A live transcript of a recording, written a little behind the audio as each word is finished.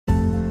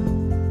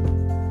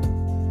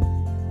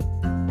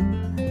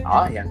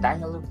I am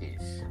Daniel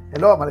Lucas.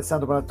 Hello, I'm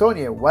Alessandro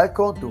Panattoni and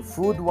welcome to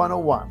Food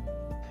 101.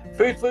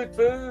 Food,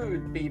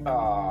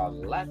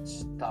 people.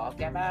 Let's talk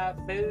about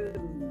food.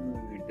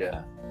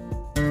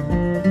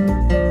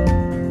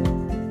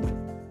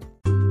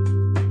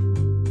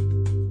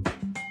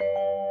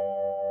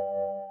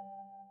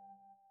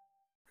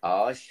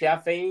 Oh,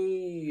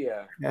 Shafi.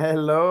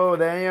 Hello,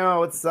 Daniel,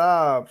 what's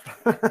up?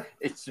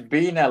 It's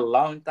been a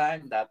long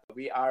time that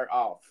we are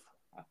off.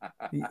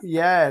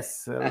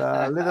 Yes,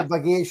 a little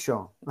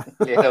vacation.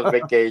 Little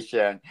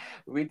vacation.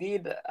 We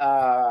did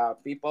our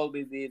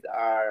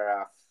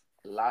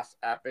last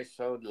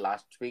episode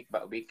last week,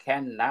 but we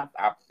cannot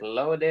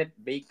upload it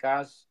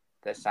because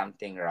there's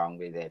something wrong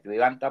with it. We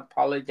want to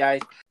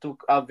apologize.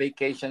 Took a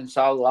vacation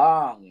so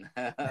long.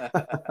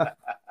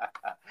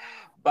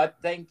 But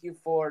thank you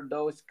for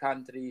those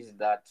countries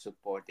that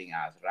supporting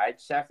us, right,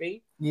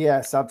 Shafi?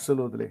 Yes,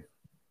 absolutely.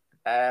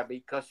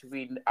 Because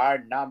we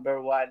are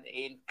number one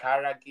in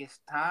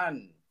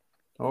Kyrgyzstan.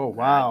 Oh,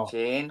 wow.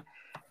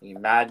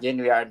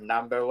 Imagine we are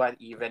number one,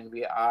 even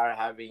we are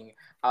having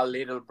a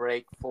little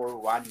break for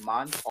 1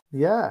 month.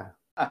 Yeah,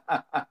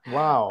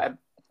 wow.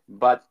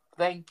 But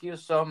thank you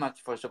so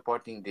much for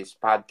supporting this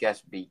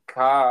podcast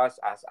because,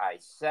 as I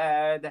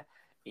said,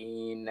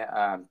 in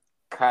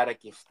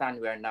Kyrgyzstan,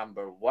 we are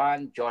number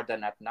one,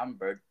 Jordan at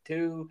number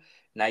two,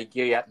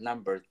 Nigeria at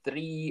number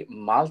three,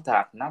 Malta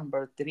at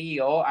number three.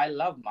 Oh, I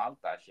love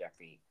Malta,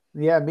 Shafi.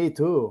 Yeah, me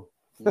too.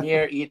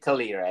 Near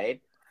Italy,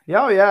 right?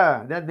 Yeah, oh,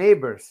 yeah, they're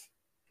neighbors.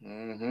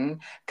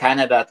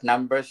 Canada at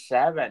number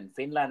seven,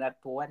 Finland at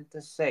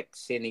 26,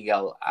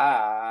 Senegal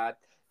at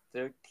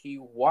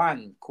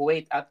 31,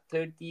 Kuwait at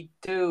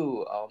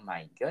 32. Oh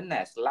my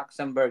goodness.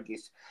 Luxembourg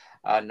is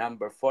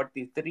number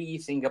 43,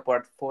 Singapore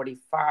at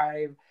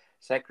 45,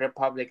 Czech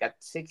Republic at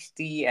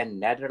 60, and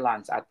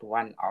Netherlands at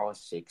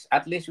 106.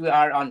 At least we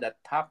are on the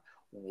top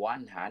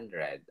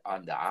 100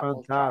 on the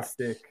Apple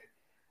Fantastic. charts.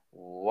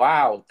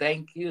 Wow,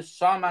 thank you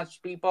so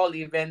much, people.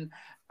 Even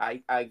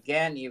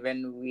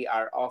we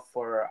are off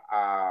for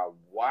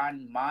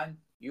 1 month,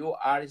 you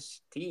are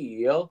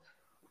still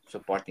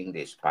supporting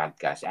this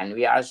podcast, and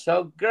we are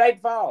so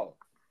grateful.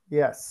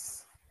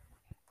 Yes.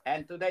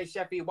 And today,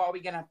 Sheppy, what are we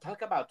gonna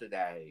talk about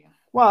today?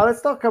 Well,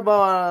 let's talk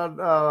about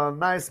a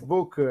nice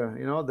book,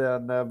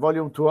 the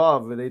volume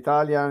 12, the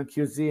Italian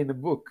cuisine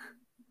book.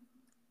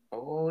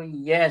 Oh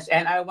yes,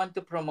 and I want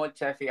to promote,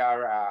 Sheffy,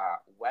 our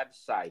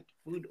website,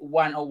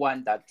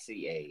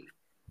 food101.ca.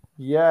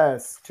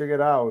 Yes, check it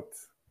out.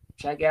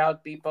 Check it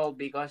out, people,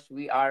 because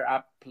we are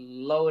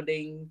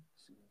uploading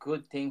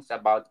good things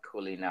about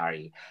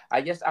culinary.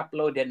 I just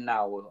uploaded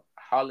now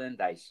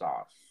hollandaise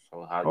sauce.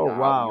 So Oh,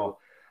 wow.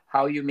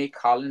 how you make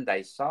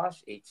hollandaise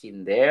sauce? It's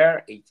in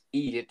there. It's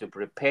easy to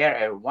prepare,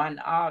 and one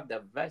of the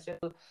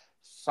vegetable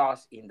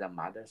sauce in the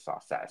mother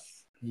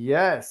sauces.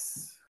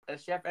 Yes. The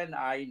chef and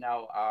I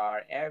now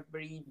are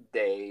every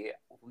day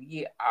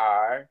we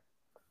are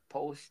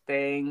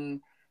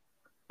posting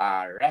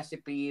a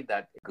recipe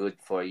that good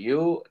for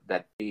you,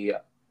 that we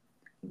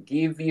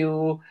give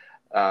you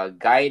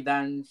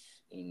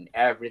guidance in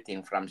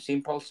everything from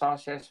simple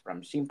sauces,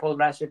 from simple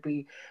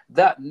recipe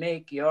that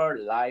make your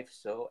life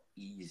so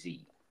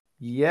easy.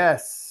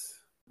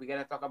 Yes. We're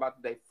gonna talk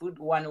about the Food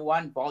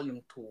 101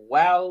 Volume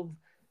 12,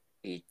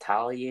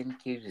 Italian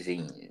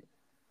cuisine.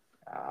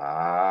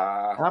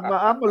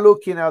 I'm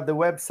looking at the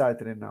website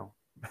right now.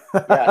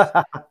 Yes,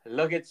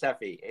 look at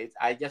Safi.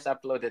 I just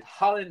uploaded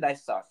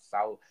hollandaise sauce.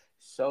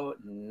 So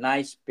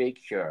nice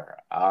picture.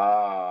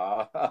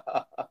 So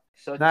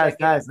Nice, check it out.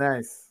 nice,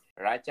 nice.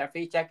 Right,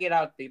 Safi? Check it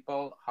out,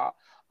 people.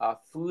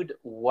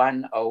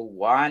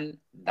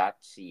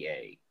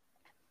 Food101.ca.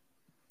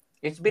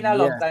 It's been a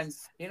long time.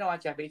 Yes. You know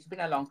what, Safi? It's been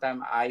a long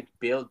time I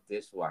built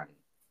this one.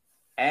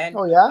 And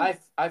Oh yeah.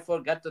 I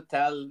forgot to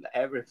tell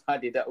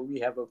everybody that we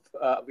have a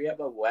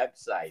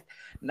website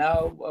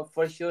now.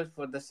 For sure,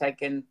 for the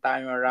second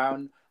time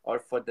around, or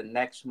for the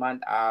next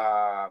month,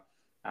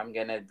 I'm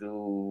gonna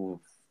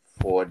do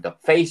for the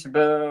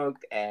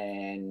Facebook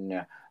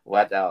and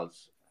what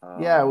else?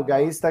 Yeah, we got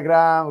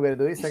Instagram. We're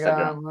gonna do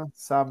Instagram. Instagram.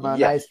 Some nice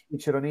Yes,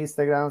 picture on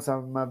Instagram.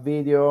 Some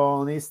video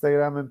on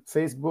Instagram and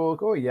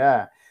Facebook. Oh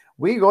yeah,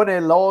 we're gonna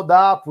load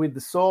up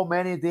with so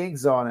many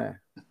things on it.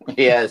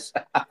 yes.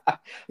 I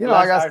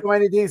Plus got our so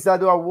many things that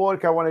do at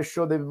work. I want to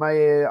show them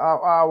my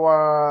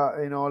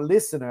our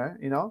listener.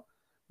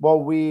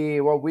 What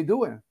we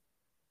doing.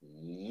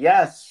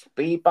 Yes,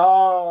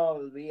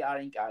 people, we are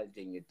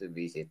encouraging you to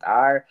visit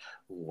our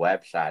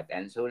website,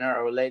 and sooner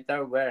or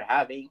later, we're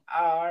having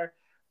our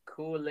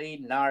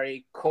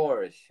culinary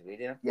course. We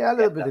didn't Yeah, a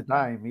little forget bit that of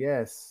one. time.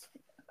 Yes.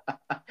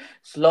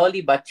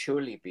 Slowly but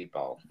surely,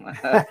 people.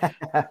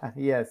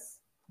 Yes.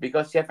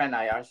 Because Chef and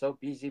I are so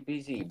busy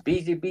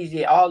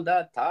all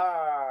the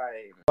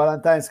time.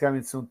 Valentine's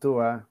coming soon too,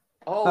 huh?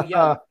 Oh,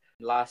 yeah.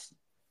 Last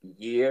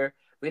year,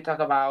 we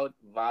talked about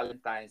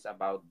Valentine's,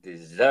 about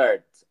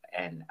dessert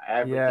and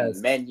everything,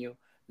 Yes.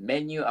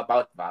 menu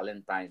about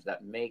Valentine's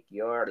that make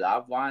your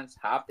loved ones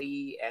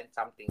happy and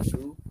something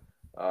to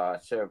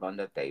serve on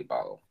the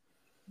table.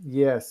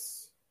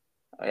 Yes.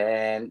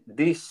 And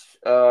this,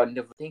 I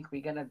think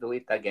we're gonna do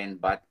it again,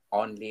 but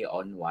only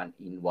on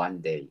one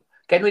day.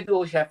 Can we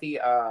do, Shafi?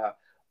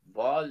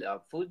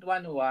 Food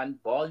 101,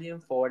 Volume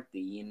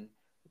 14,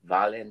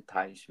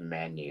 Valentine's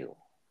menu.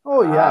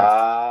 Oh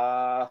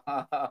yes,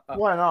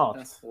 why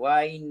not?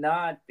 Why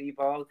not,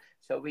 people?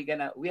 So we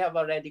have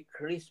already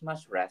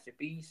Christmas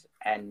recipes,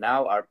 and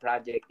now our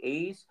project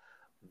is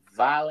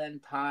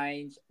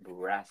Valentine's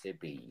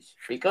recipes.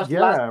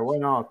 Yeah, why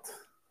not?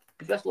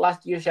 Because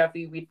last year,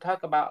 Shafi, we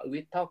talk a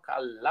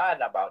lot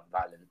about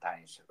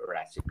Valentine's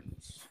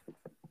recipes.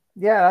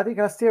 Yeah, I think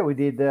last year we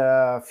did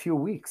a few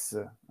weeks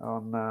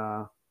on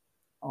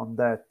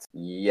that.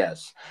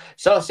 Yes.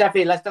 So,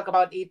 Shafi, let's talk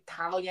about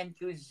Italian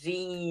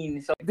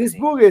cuisine. So, This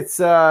cuisine. book it's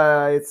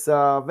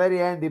a very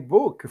handy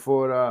book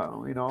for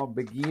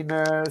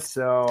beginners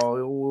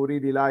who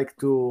really like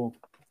to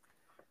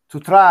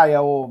try at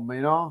home.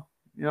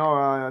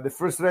 The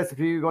first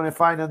recipe you're gonna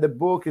find in the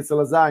book is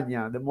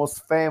lasagna, the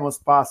most famous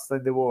pasta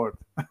in the world.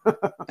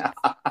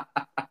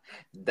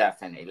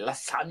 Definitely.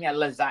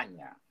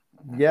 Lasagna.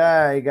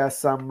 Yeah, you got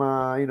some,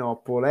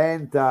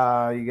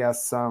 polenta. We got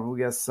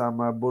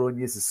some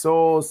bolognese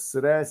sauce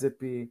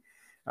recipe,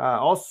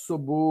 osso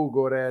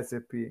buco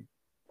recipe,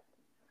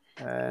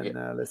 Yeah.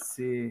 and let's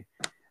see,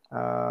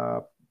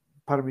 uh,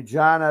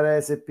 parmigiana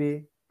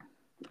recipe.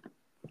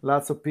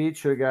 Lots of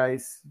picture,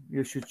 guys.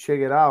 You should check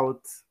it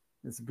out.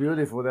 It's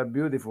beautiful. They're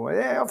beautiful.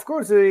 Yeah, of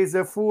course, there is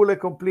a full and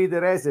complete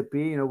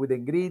recipe, with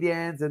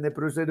ingredients and the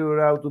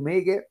procedure how to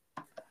make it.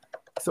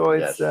 So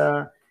Yes.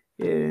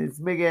 it's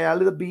make it a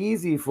little bit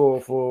easy for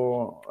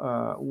who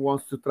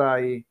wants to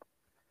try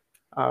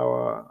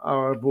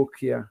our book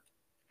here.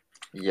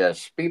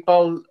 Yes.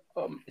 People,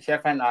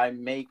 Chef and I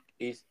make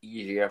it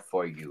easier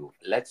for you.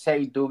 Let's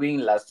say doing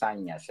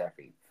lasagna,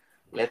 Shafi.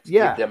 Let's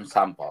give Yeah. them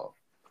sample.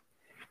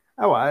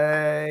 Oh,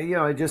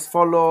 just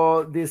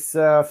follow these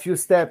few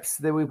steps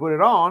that we put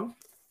it on,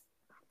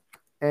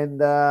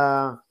 and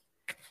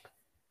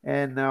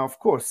of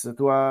course to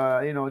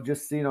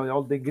just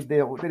all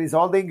there is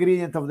all the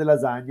ingredient of the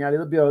lasagna, a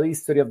little bit of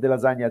history of the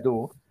lasagna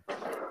too.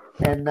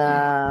 And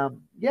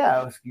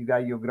yeah, you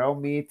got your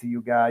ground meat,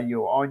 you got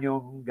your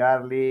onion,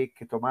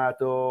 garlic,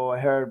 tomato,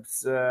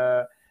 herbs,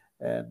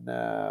 and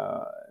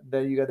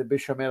then you got the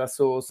bechamel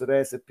sauce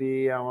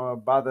recipe,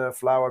 butter,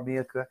 flour,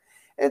 milk,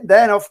 and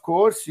then of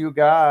course you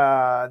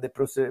got the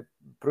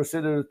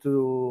procedure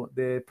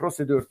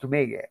to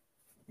make it.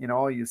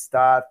 You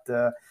start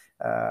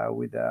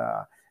with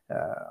a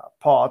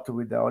pot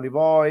with the olive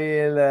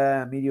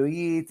oil, medium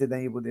heat, and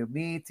then you put the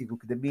meat, you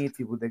cook the meat,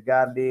 you put the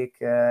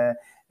garlic.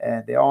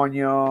 And the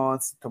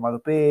onions, tomato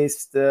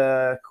paste,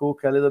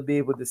 cook a little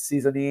bit with the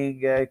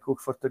seasoning, cook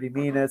for 30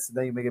 minutes,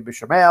 then you make a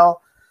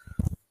bechamel.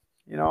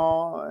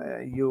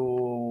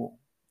 You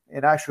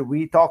and actually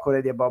we talk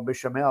already about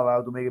bechamel,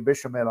 how to make a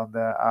bechamel on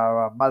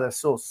our mother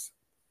sauce.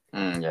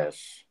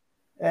 Yes.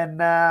 And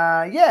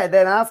yeah,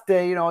 then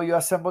after you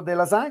assemble the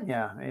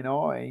lasagna,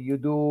 and you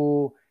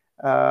do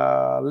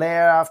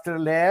layer after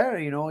layer.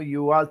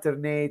 You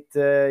alternate.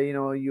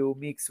 You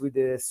mix with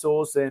the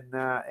sauce and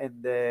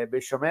the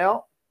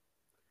bechamel,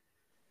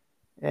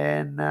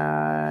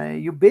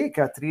 and you bake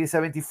at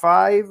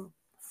 375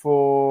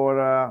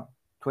 for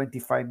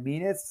 25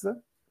 minutes,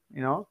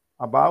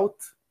 about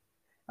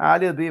a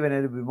little bit, even a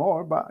little bit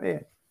more, but yeah,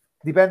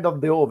 depend on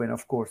the oven,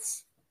 of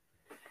course.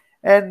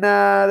 And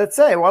let's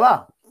say,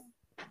 voila,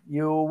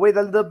 you wait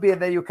a little bit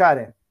and then you cut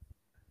it.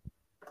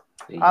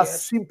 As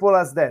Yes. simple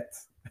as that.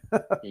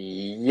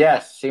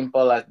 Yes.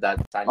 Simple as that.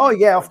 Oh Lasagna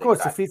yeah, before of they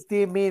course, cut.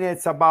 15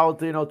 minutes about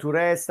to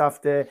rest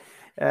after.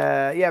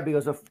 Yeah,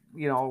 because of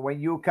when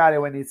you cut it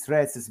when it's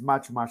rest, it's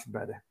much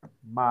better,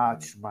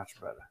 much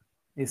better.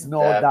 It's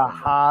not that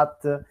Definitely.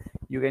 hot.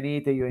 You can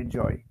eat it, you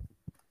enjoy.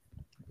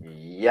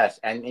 Yes,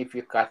 and if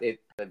you cut it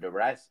to the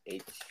rest,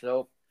 it's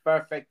so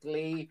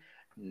perfectly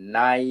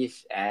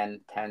nice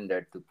and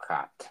tender to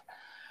cut.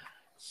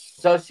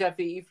 So,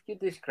 Shafi, if you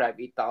describe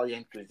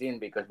Italian cuisine,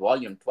 because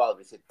volume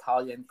 12 is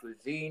Italian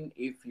cuisine,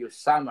 if you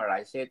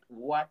summarize it,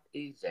 what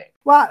is it?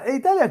 Well,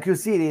 Italian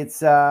cuisine,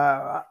 it's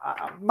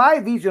my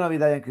vision of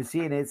Italian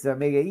cuisine. It's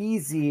make it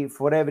easy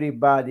for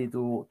everybody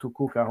to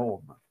cook at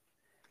home.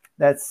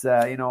 That's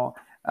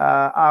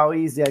how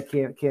easy I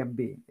can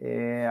be.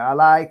 I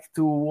like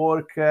to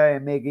work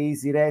and make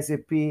easy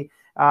recipe.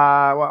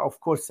 Well, of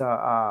course,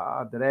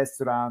 at the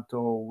restaurant,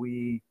 or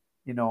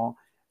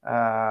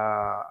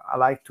I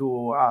like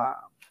to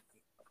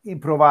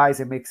improvise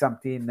and make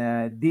something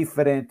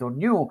different or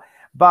new.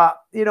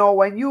 But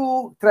when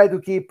you try to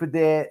keep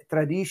the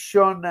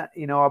tradition,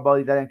 about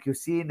Italian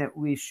cuisine,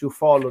 we should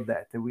follow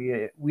that.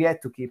 We have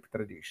to keep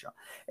tradition.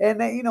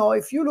 And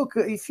if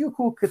you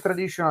cook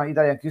traditional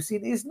Italian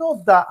cuisine, it's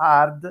not that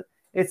hard.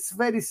 It's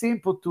very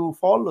simple to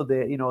follow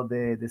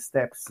the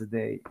steps.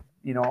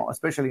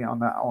 Especially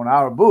on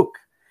our book,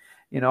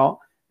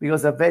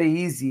 because a very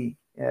easy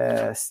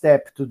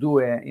step to do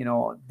a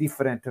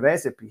different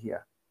recipe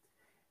here.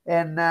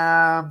 And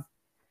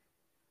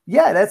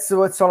yeah, that's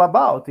what it's all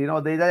about. The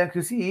Italian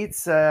cuisine,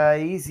 it's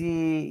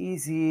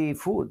easy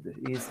food.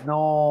 It's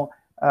no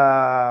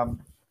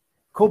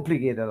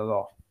complicated at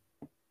all.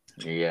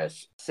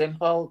 Yes,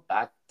 simple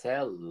but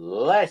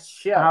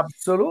delicious.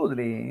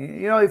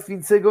 Absolutely. If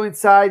you go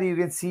inside, you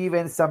can see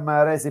even some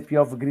recipe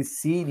of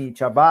grissini,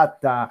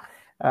 ciabatta,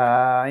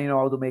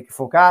 how to make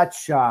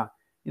focaccia.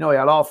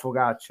 I love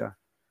focaccia,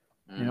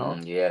 you know.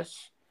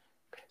 Yes.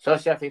 So,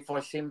 Chef,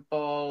 for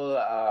simple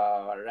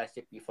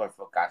recipe for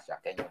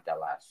focaccia, can you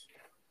tell us?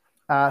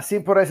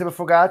 Simple recipe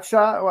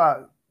focaccia,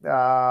 well,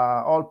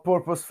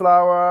 all-purpose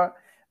flour,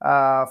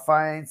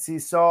 fine sea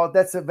salt.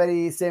 That's a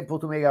very simple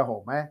to make at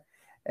home, eh?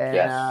 And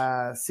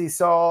Yes. sea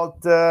salt,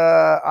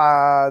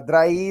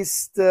 dry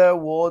yeast,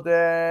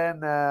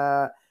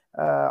 water,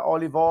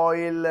 olive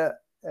oil,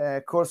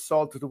 coarse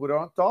salt to put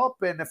on top,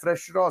 and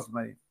fresh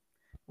rosemary.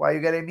 Well, you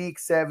gotta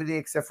mix everything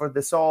except for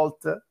the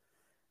salt,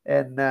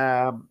 and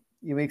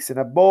you mix in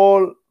a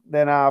bowl.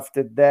 Then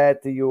after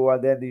that,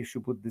 you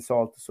should put the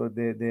salt, so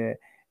the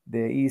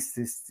yeast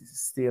is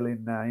still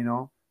in,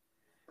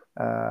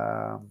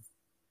 uh,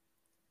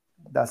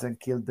 doesn't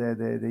kill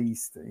the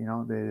yeast,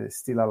 they're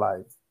still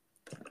alive.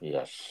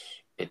 Yes.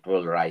 It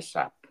will rise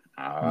up.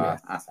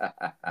 Yes.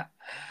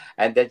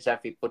 And then,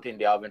 Chef, put in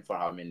the oven for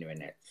how many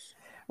minutes?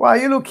 Well,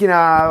 you're looking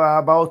at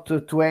about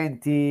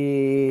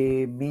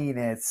 20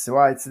 minutes.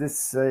 Well,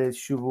 this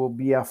should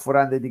be at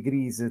 400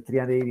 degrees,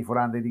 380,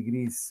 400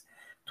 degrees.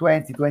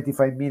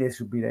 20-25 minutes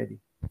should be ready.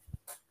 But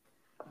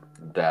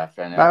of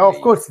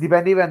Definitely. course,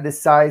 depending on the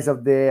size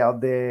of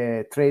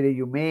the tray that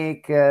you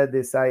make,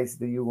 the size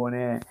that you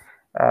wanna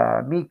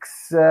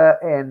mix,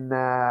 and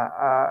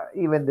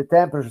even the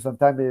temperature.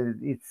 Sometimes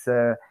it's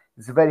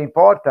very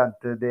important.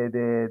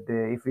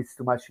 The if it's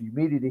too much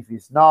humidity, if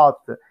it's not,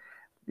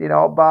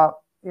 But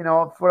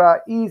for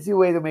an easy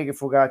way to make a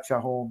focaccia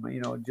home,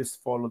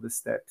 just follow the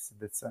steps.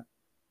 That's it.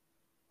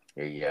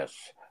 Yes.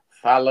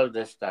 Follow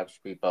the steps,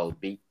 people,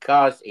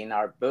 because in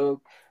our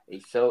book,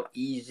 it's so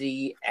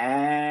easy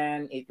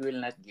and it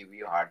will not give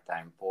you hard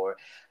time for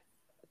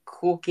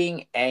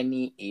cooking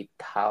any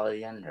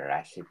Italian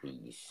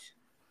recipes.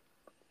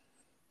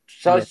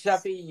 So, Yes.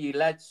 Shafi,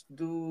 let's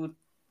do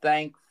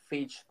thank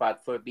Feed Spot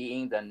for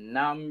being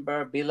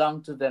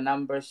belong to the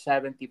number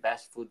 70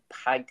 best food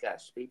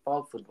podcast.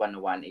 People, Food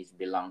 101 is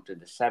belong to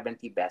the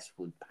 70 best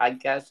food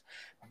podcast.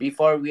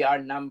 Before we are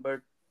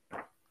number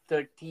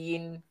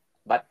 13,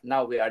 but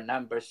now we are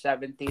number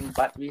 17,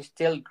 but we're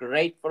still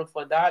grateful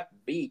for that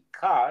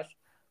because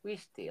we're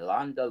still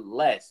on the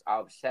list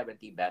of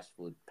 70 best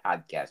food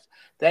podcasts.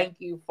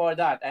 Thank you for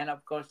that. And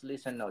of course,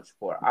 listen notes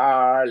for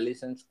our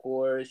listen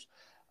score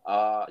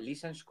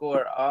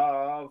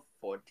of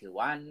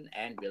 41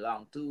 and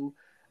belong to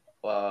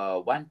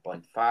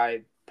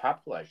 1.5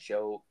 popular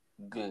show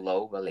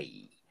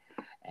globally.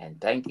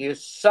 And thank you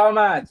so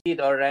much. It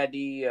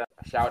already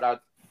shout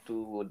out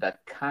to the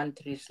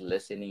countries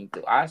listening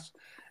to us,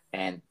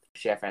 and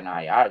Chef and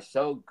I are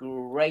so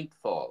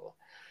grateful.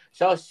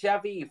 So,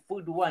 Chevy,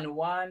 Food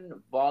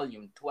 101,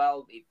 Volume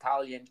 12,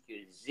 Italian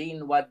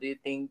Cuisine. What do you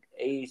think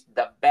is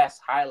the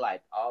best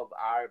highlight of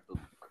our book?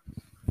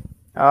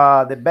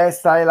 The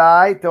best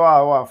highlight,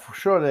 well, for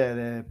sure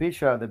the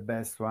picture are the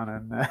best one,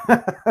 and no,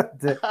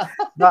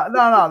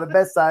 the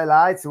best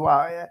highlights,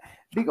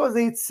 because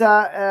it's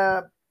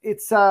a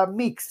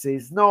mix.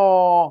 It's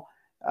no,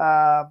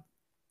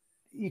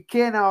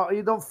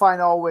 you don't find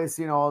always,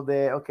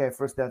 the okay,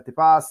 first the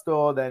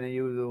antipasto, then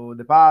you do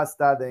the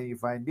pasta, then you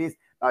find this.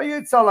 No,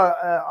 it's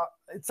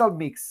all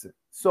mix.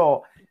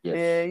 So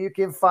Yes. you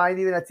can find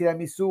even a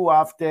tiramisu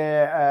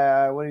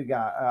after what do you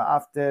got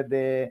after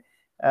the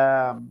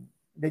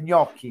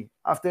gnocchi.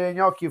 After the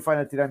gnocchi, you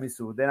find a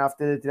tiramisu. Then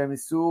after the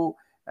tiramisu,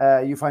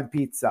 you find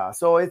pizza.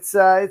 So it's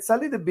a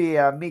little bit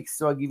a mix.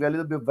 So I give you a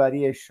little bit of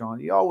variation.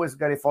 You always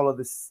gotta follow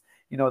this,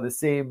 the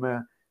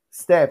same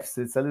steps.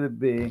 It's a little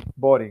bit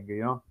boring.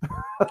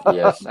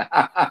 Yes.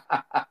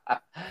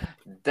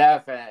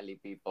 Definitely,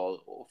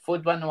 people.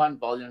 Food 101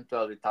 Volume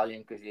 12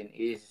 Italian Cuisine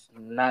is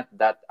not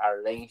that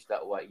arranged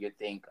that what you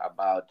think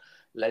about.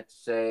 Let's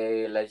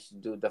say, let's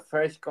do the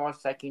first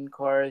course, second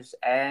course,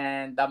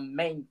 and the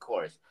main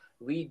course.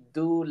 We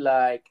do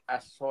like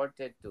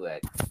assorted to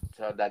it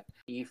so that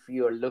if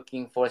you're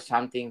looking for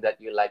something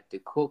that you like to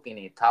cook in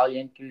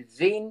Italian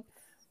cuisine,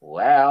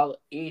 well,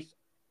 it's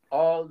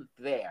all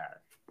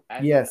there.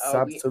 And Yes,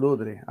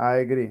 absolutely. I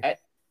agree. and,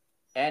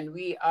 and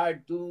we are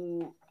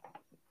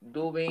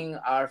doing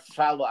our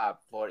follow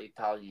up for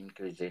Italian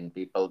cuisine,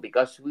 people,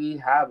 because we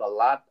have a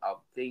lot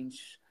of things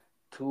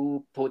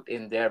to put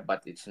in there,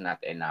 but it's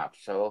not enough.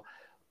 So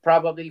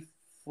probably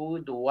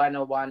Food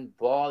 101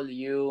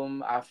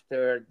 volume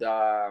after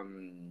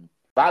the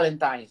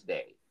Valentine's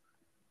Day.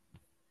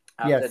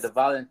 After Yes. the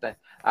Valentine,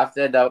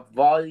 after the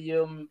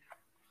volume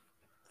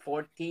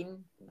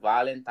 14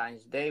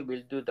 Valentine's Day,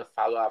 we'll do the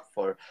follow up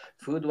for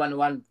Food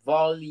 101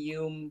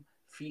 volume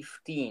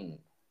 15,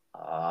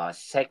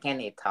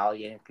 second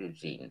Italian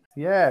cuisine.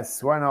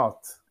 Yes. Why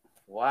not?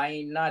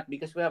 Why not?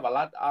 Because we have a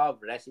lot of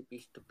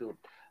recipes to put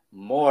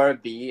more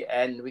B,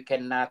 and we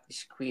cannot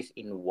squeeze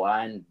in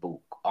one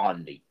book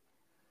only.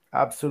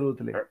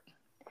 Absolutely.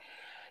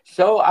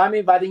 So I'm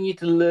inviting you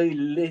to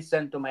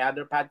listen to my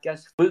other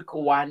podcast, Book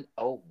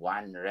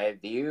 101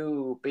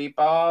 Review.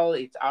 People,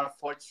 it's our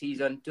fourth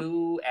season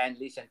 2, and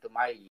listen to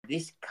my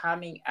this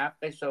coming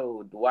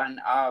episode, one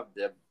of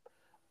the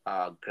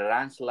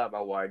Grand Slam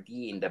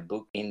awardee in the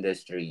book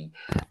industry.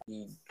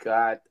 He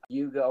got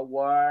Hugo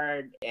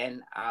Award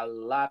and a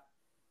lot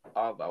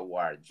of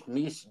awards.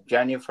 Miss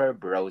Jennifer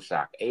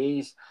Brosak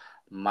is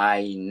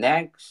my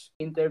next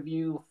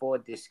interview for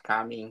this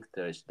coming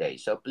Thursday.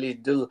 So please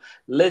do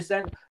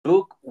listen.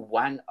 Book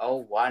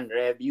 101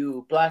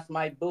 review plus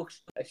my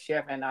books.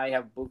 Chef and I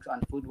have books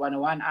on Food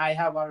 101. I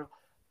have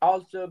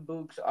also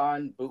books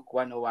on Book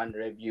 101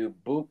 review.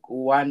 Book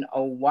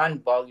 101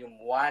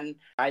 Volume 1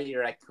 highly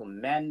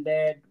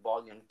recommended.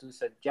 Volume 2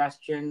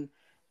 suggestion.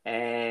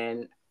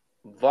 And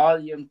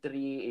Volume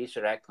 3 is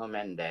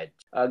recommended.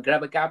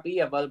 Grab a copy,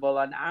 available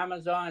on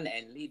Amazon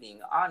and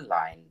leading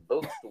online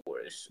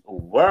bookstores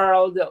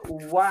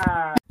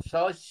worldwide.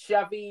 So,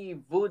 Shafi,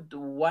 Wood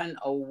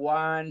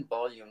 101,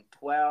 Volume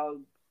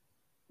 12.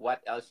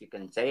 What else you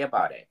can say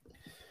about it?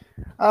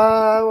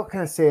 What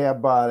can I say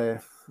about it?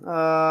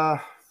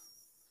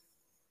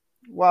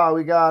 Wow,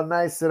 we got a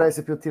nice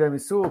recipe of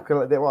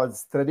tiramisu. That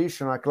was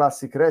traditional,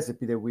 classic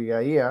recipe that we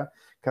got here.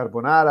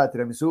 Carbonara,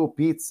 tiramisu,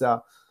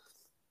 pizza.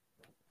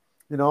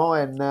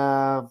 And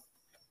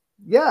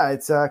yeah,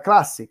 it's a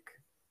classic.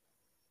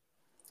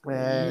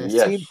 Yes.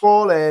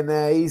 Simple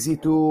and easy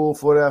for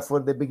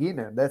the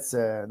beginner. That's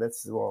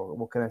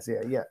what can I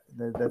say? Yeah,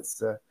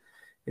 that's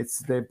it's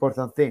the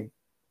important thing.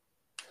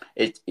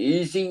 It's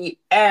easy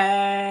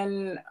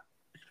and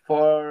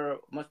for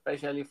most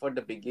especially for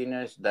the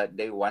beginners that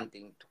they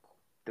wanting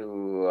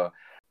to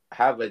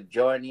have a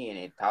journey in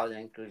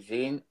Italian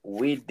cuisine,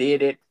 we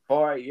did it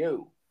for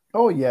you.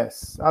 Oh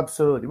yes,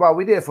 absolutely. Well,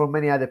 we did it for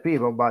many other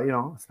people, but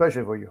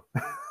especially for you.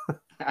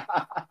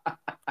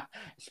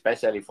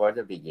 Especially for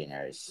the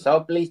beginners. So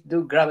please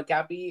do grab a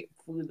copy.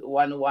 Food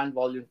 101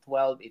 Volume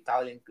 12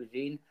 Italian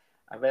Cuisine,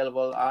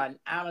 available on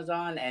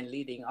Amazon and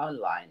leading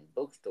online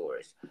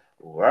bookstores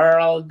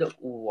worldwide.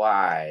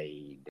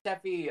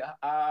 Steffi,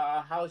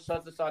 how's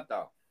Soto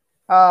Soto?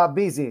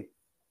 Busy.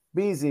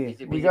 Busy,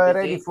 We busy, got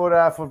ready busy. for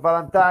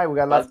Valentine. We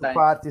got lots of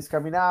Valentine's. parties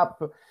coming up.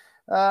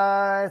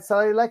 It's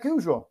like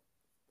usual.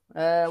 We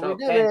So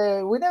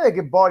can never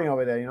get boring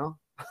over there,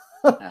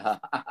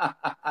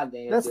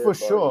 they That's do for boring.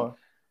 sure.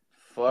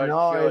 For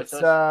sure. It's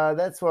So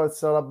that's what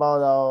it's all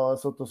about.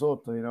 Sotto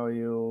sotto,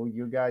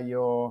 you got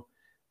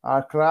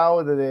our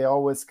crowd. They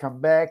always come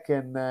back,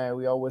 and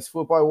we always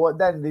full. But what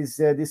then?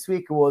 This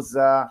week was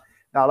now.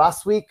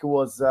 Last week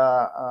was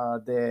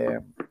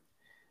the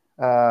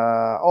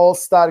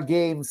All-Star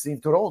Games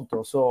in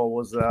Toronto. So it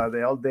was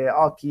the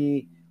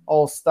hockey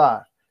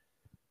All-Star,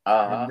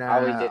 and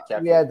how is it, we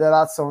Jeffy? had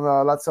lots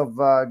of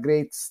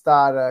great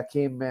star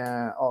came.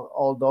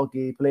 All the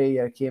hockey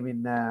player came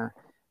in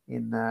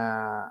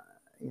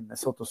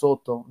Sotto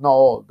Sotto. Not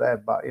all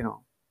that, but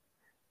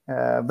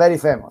very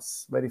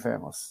famous, very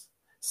famous.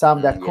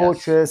 Some they're Yes.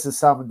 coaches,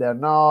 some they're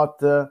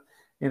not. And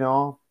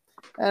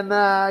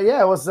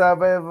yeah, it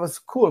was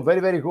cool,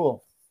 very very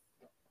cool.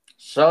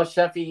 So,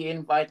 Shafi,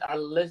 invite our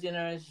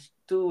listeners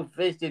to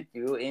visit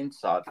you in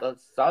Soto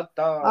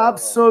Soto.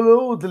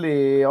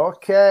 Absolutely.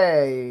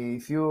 Okay.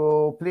 If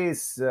you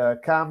please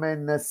come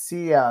and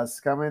see us,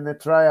 come and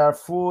try our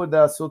food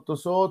Sotto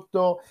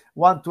Sotto,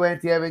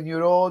 120 Avenue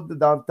Road,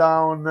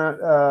 downtown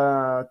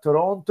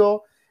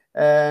Toronto.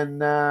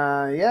 And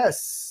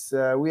yes,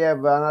 we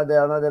have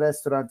another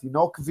restaurant in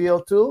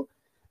Oakville too.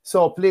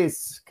 So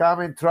please come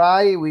and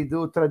try. We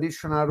do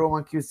traditional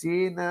Roman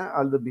cuisine,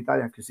 a little bit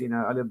Italian cuisine,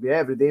 a little bit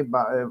every day,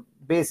 but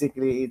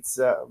basically it's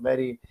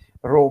very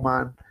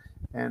Roman.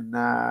 And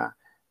our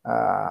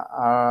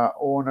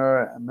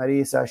owner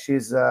Marisa,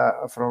 she's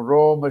from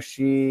Rome.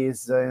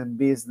 She's in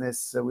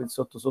business with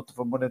Sotto Sotto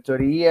for more than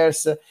 30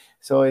 years,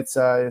 so it's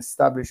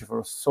established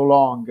for so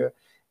long,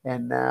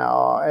 and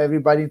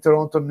everybody in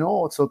Toronto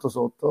knows Sotto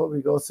Sotto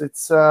because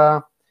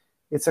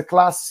it's a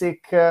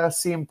classic,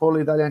 simple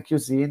Italian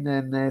cuisine,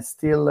 and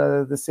still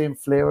the same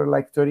flavor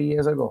like 30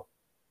 years ago.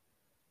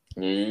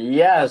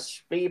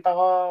 Yes,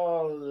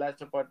 people, let's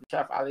support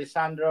Chef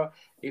Alessandro.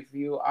 If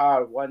you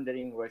are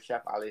wondering where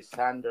Chef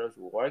Alessandro's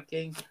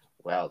working,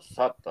 well,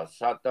 Soto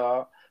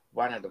Soto,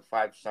 one of the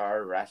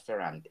five-star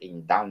restaurant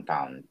in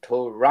downtown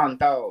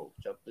Toronto.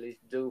 So please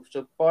do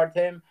support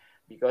him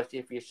because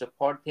if you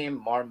support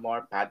him, more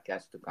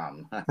podcasts to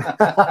come.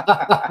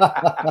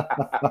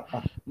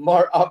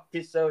 More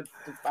episodes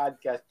to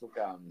podcast to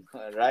come.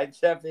 Right,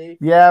 Chefy?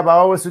 Yeah, but I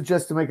always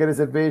suggest to make a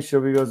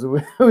reservation because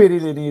we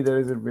really need a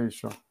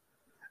reservation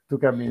to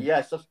come in.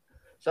 Yeah, so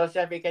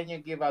Chefy, can you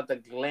give out a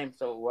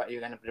glimpse of what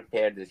you're gonna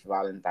prepare this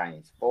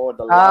Valentine's for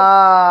the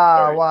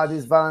Wow, lovebirds?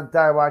 this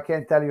Valentine. Well, I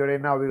can't tell you right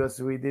now because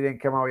we didn't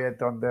come out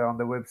yet on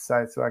the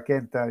website, so I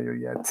can't tell you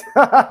yet.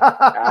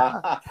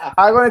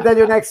 I'm gonna tell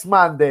you next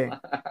Monday.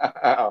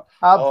 Oh,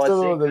 secret.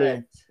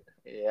 Absolutely.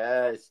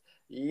 Yes.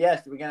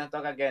 Yes, we're gonna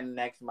talk again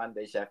next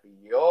Monday, Chefy.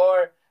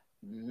 Your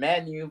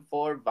menu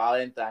for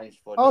Valentine's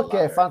for the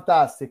Okay, lovers.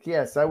 fantastic.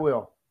 Yes, I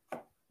will.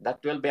 That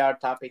will be our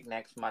topic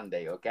next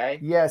Monday, okay?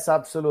 Yes,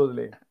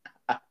 absolutely.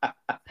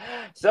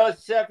 So,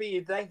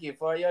 Chefi, thank you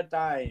for your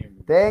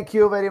time. Thank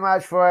you very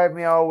much for having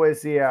me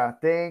always here.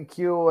 Thank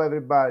you,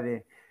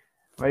 everybody.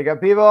 Very good,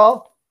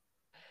 people.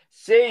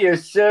 See you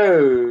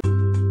soon.